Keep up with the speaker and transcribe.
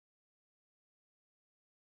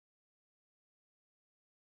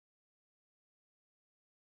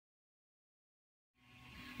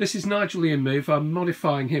This is Nigel the InMoov. I'm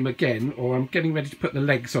modifying him again, or I'm getting ready to put the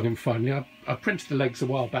legs on him finally. I printed the legs a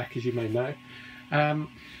while back, as you may know,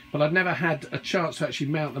 but I'd never had a chance to actually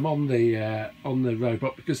mount them on the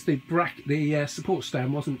robot because the support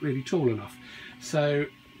stand wasn't really tall enough. So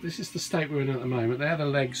this is the state we're in at the moment. There are the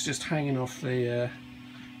legs just hanging off my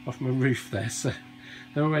roof there, so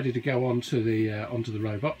they're all ready to go onto the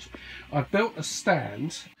robot. I've built a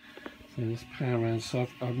stand. So let's power around. So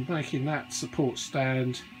I'm making that support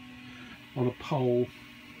stand on a pole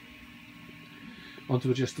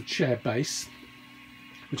onto just a chair base,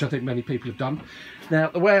 which I think many people have done. Now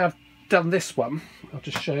the way I've done this one, I'll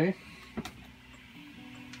just show you,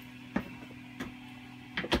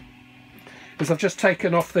 is I've just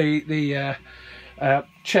taken off the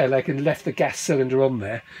chair leg and left the gas cylinder on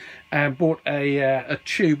there, and bought a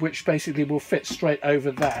tube which basically will fit straight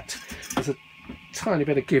over that. There's a tiny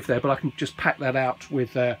bit of give there, but I can just pack that out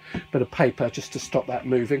with a bit of paper just to stop that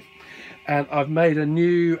moving. And I've made a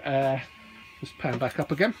new let's pan back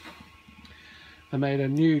up again. I made a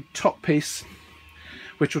new top piece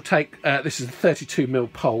which will take this is a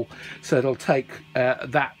 32mm pole, so it'll take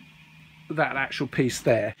that actual piece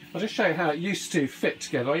there. I'll just show you how it used to fit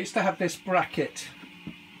together. I used to have this bracket.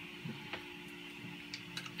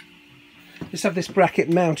 Just have this bracket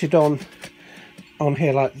mounted on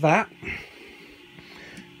here like that.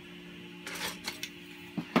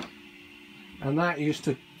 And that used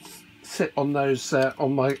to sit on those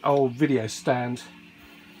on my old video stand,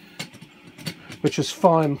 which was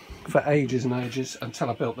fine for ages and ages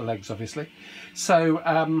until I built the legs, obviously. So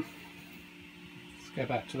let's go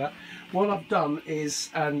back to that. What I've done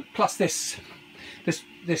is, and plus this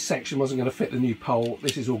section wasn't going to fit the new pole.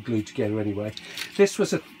 This is all glued together anyway. This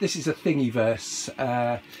is a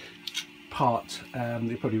Thingiverse part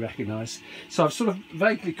you probably recognise. So I've sort of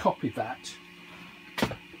vaguely copied that,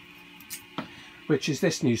 which is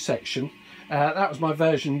this new section. That was my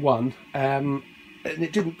version 1, and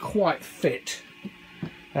it didn't quite fit.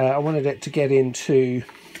 I wanted it to get into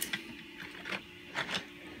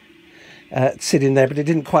sit in there, but it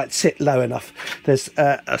didn't quite sit low enough. There's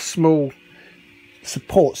a small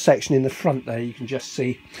support section in the front there, you can just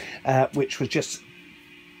see, which was just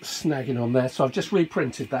snagging on there. So I've just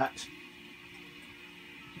reprinted that.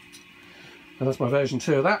 And that's my version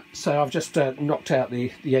 2 of that. So I've just knocked out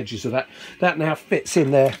the edges of that. That now fits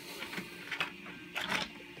in there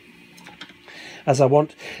as I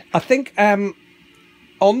want. I think on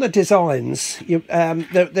the designs,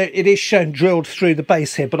 it is shown drilled through the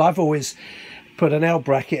base here, but I've always put an L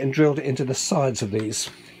bracket and drilled it into the sides of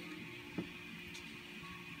these.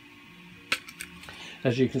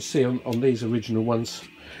 As you can see on these original ones,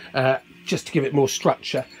 just to give it more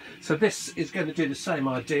structure. So this is going to do the same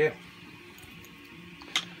idea.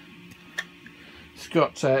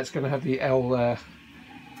 It's going to have the L,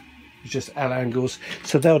 just L angles,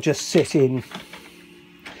 so they'll just sit in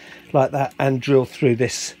like that and drill through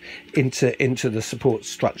this into the support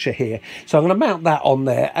structure here. So I'm going to mount that on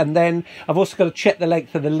there, and then I've also got to check the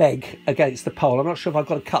length of the leg against the pole. I'm not sure if I've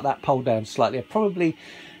got to cut that pole down slightly, probably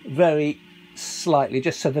very slightly,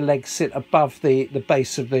 just so the legs sit above the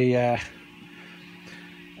base of the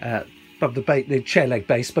above the chair leg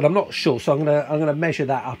base, but I'm not sure, so I'm gonna measure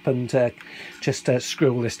that up and just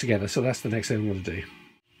screw all this together. So that's the next thing I'm going to do.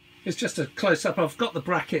 It's just a close up. I've got the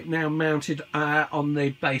bracket now mounted on the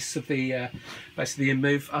base of the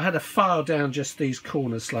InMoov. I had to file down just these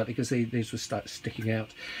corners slightly because these were sticking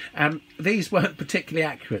out. These weren't particularly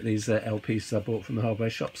accurate, these L pieces I bought from the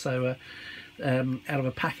hardware shop. So out of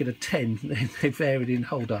a packet of 10, they varied in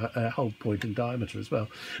hole point and diameter as well.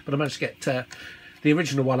 But I managed to get the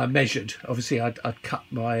original one I measured. Obviously I'd cut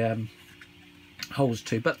my holes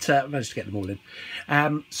too, but I managed to get them all in.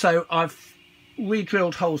 So I've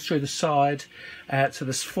re-drilled holes through the side, so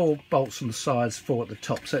there's 4 bolts on the sides, 4 at the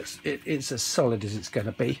top, so it's as solid as it's going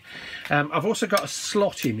to be. I've also got a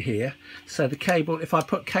slot in here, so the cable, if I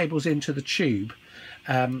put cables into the tube,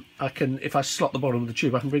 I can, if I slot the bottom of the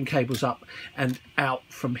tube, I can bring cables up and out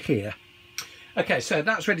from here. Okay, so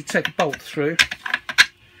that's ready to take a bolt through.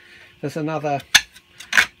 There's another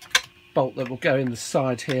bolt that will go in the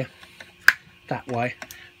side here, that way.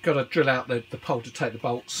 Got to drill out the pole to take the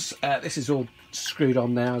bolts. This is all screwed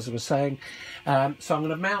on now, as I was saying. So I'm going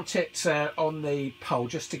to mount it on the pole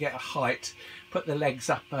just to get a height. Put the legs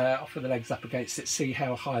up, offer the legs up against it, see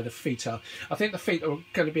how high the feet are. I think the feet are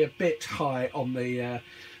going to be a bit high on the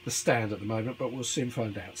stand at the moment, but we'll soon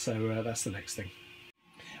find out. So that's the next thing.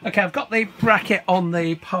 Okay, I've got the bracket on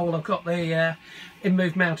the pole. I've got the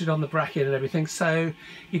InMoov mounted on the bracket and everything. So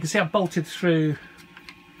you can see I've bolted through.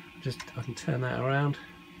 I can turn that around.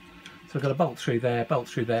 So I've got a bolt through there, bolt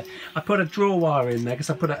through there. I put a draw wire in there because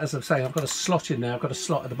I put it, as I'm saying, I've got a slot in there. I've got a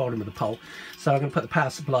slot at the bottom of the pole. So I'm going to put the power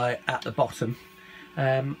supply at the bottom.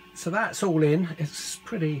 So that's all in. It's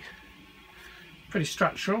pretty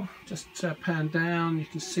structural. Just pan down. You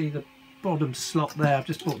can see the bottom slot there. I've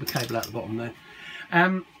just brought the cable out the bottom there.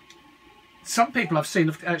 Some people I've seen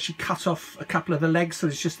have actually cut off a couple of the legs, so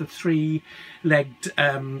it's just a 3-legged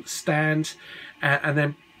stand, and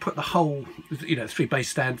then put the whole, 3-base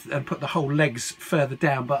stand, and put the whole legs further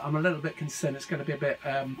down. But I'm a little bit concerned it's going to be a bit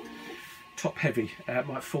top heavy. It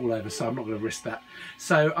might fall over, so I'm not going to risk that.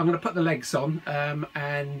 So I'm going to put the legs on,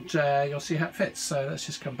 and you'll see how it fits. So let's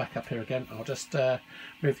just come back up here again. I'll just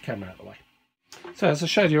move the camera out of the way. So as I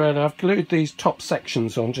showed you earlier, I've glued these top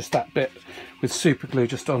sections on, just that bit with super glue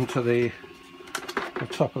just onto the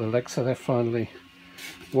top of the leg, so they're finally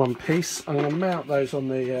one piece. I'm going to mount those on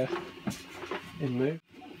the InMoov.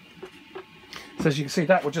 So as you can see,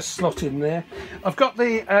 that will just slot in there. I've got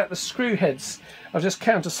the screw heads, I've just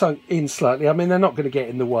countersunk in slightly. I mean, they're not going to get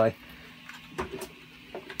in the way.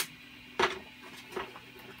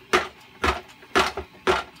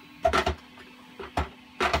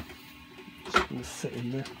 Just going to sit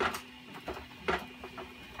in there.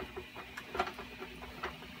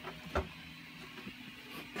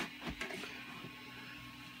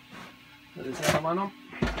 There's the other one on.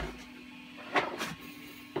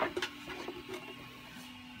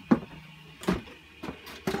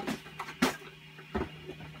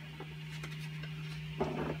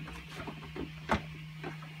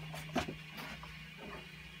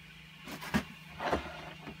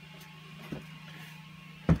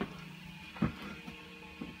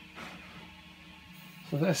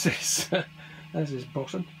 So there's his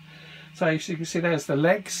bottom. So as you can see, there's the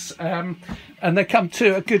legs, and they come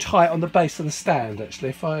to a good height on the base of the stand. Actually,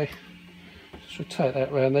 if I just rotate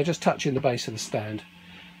that around, they're just touching the base of the stand.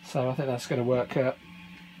 So I think that's going to work out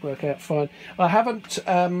fine. I haven't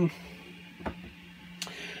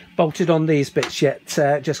bolted on these bits yet,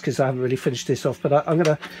 just because I haven't really finished this off. But I'm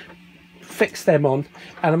going to fix them on,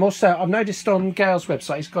 and I've noticed on Gail's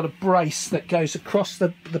website he's got a brace that goes across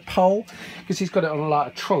the pole, because he's got it on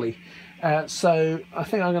like a trolley. So I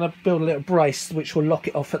think I'm going to build a little brace which will lock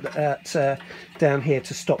it off at down here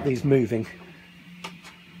to stop these moving.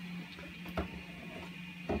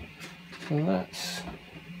 So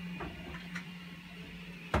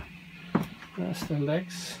that's the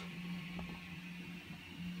legs.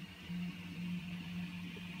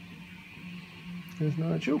 There's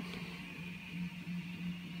Nigel.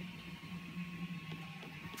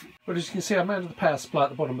 But as you can see, I mounted the power supply at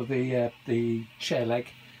the bottom of the chair leg.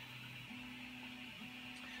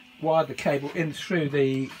 Wired the cable in through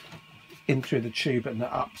the tube and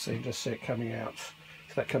up, so you can just see it coming out.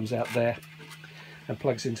 So that comes out there and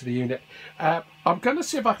plugs into the unit. I'm going to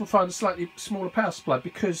see if I can find a slightly smaller power supply,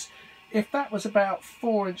 because if that was about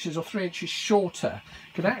 4 inches or 3 inches shorter,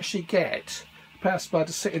 you can actually get the power supply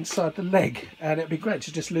to sit inside the leg, and it'd be great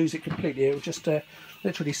to just lose it completely. It would just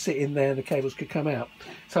literally sit in there and the cables could come out.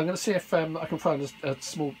 So I'm going to see if I can find a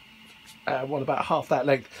small one about half that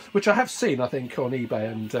length, which I have seen, I think, on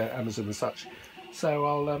eBay and Amazon and such.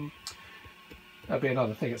 So that'll be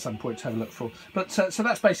another thing at some point to have a look for. But so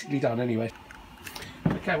that's basically done anyway.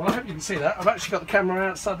 Okay, well, I hope you can see that. I've actually got the camera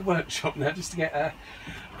outside the workshop now just to get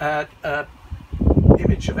a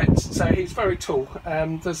image of it. So he's very tall.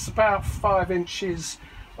 There's about 5 inches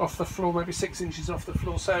off the floor, maybe 6 inches off the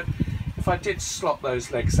floor. So if I did slot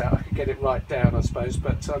those legs out, I could get it right down, I suppose,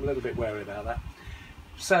 but I'm a little bit wary about that.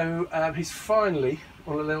 So he's finally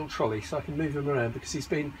on a little trolley, so I can move him around, because he's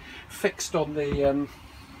been fixed on the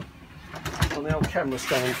old camera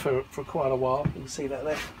stand for quite a while. You can see that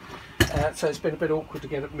there. So it's been a bit awkward to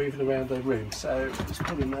get it moving around the room. So just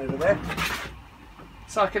put him over there.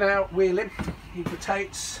 So I can out wheel him. He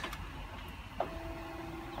rotates.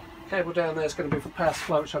 Cable down there is going to be for power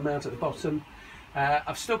supply, which I mount at the bottom.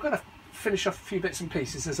 I've still got to finish off a few bits and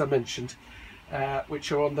pieces, as I mentioned,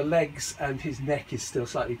 which are on the legs, and his neck is still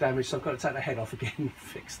slightly damaged, so I've got to take the head off again and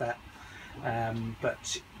fix that.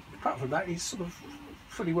 But apart from that, he's sort of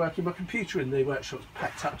fully working. My computer in the workshop's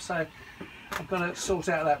packed up, so I've got to sort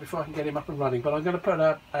out that before I can get him up and running. But I'm going to put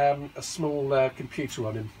a small computer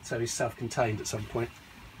on him, so he's self-contained at some point,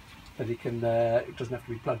 that he can, it doesn't have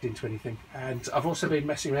to be plugged into anything. And I've also been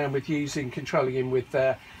messing around with controlling him with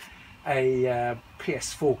a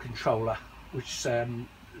PS4 controller, which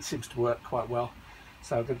seems to work quite well.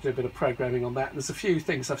 So I'm going to do a bit of programming on that. And there's a few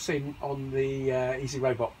things I've seen on the Easy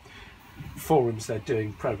Robot forums they're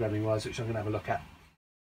doing programming wise, which I'm going to have a look at.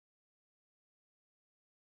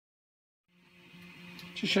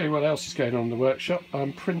 To show you what else is going on in the workshop,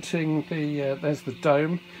 I'm printing the there's the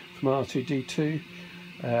dome from R2D2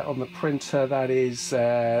 on the printer.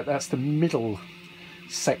 That's the middle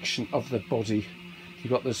section of the body.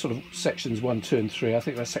 You've got the sort of sections 1, 2 and 3. I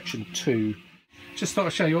think that's section 2. Just thought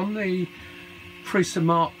I'd show you on the Prusa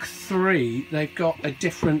Mark III, they've got a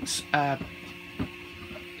different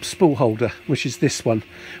spool holder, which is this one,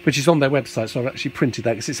 which is on their website, so I've actually printed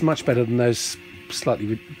that because it's much better than those slightly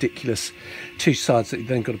ridiculous two sides that you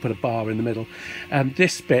then got to put a bar in the middle.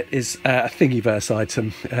 This bit is a Thingiverse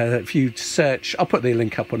item. If you search, I'll put the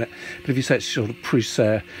link up on it, but if you search sort of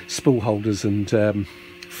Prusa spool holders and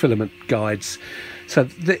filament guides, so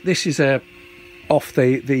this is off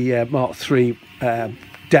the Mark III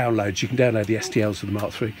downloads. You can download the STLs for the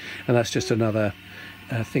Mark III, and that's just another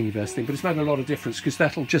Thingiverse thing, but it's made a lot of difference because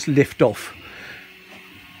that'll just lift off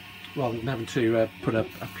rather than having to put a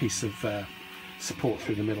piece of support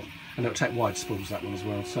through the middle, and it'll take wide spools, that one as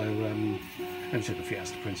well. So and it's a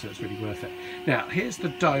Fiesta print, so it's really worth it. Now here's the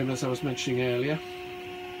dome, as I was mentioning earlier.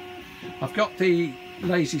 I've got the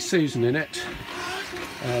Lazy Susan in it,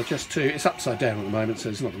 it's upside down at the moment, so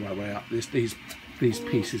it's not the right way up. These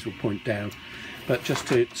pieces will point down, but just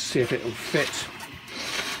to see if it will fit.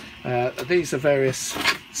 These are various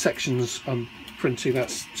sections I'm printing.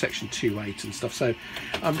 That's section 2.8 and stuff, so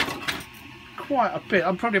I'm quite a bit,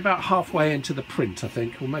 I'm probably about halfway into the print, I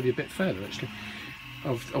think, or maybe a bit further actually,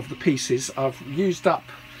 of the pieces. I've used up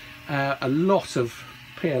a lot of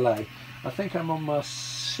PLA. I think I'm on my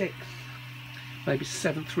 6th, maybe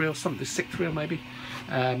 7th reel, something, 6th reel maybe.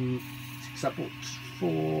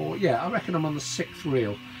 Yeah, I reckon I'm on the 6th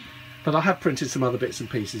reel. But I have printed some other bits and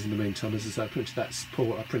pieces in the meantime. As I said, I printed that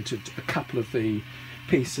support, I printed a couple of the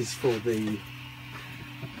pieces for the,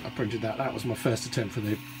 I printed that was my first attempt for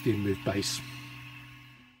the InMoov base.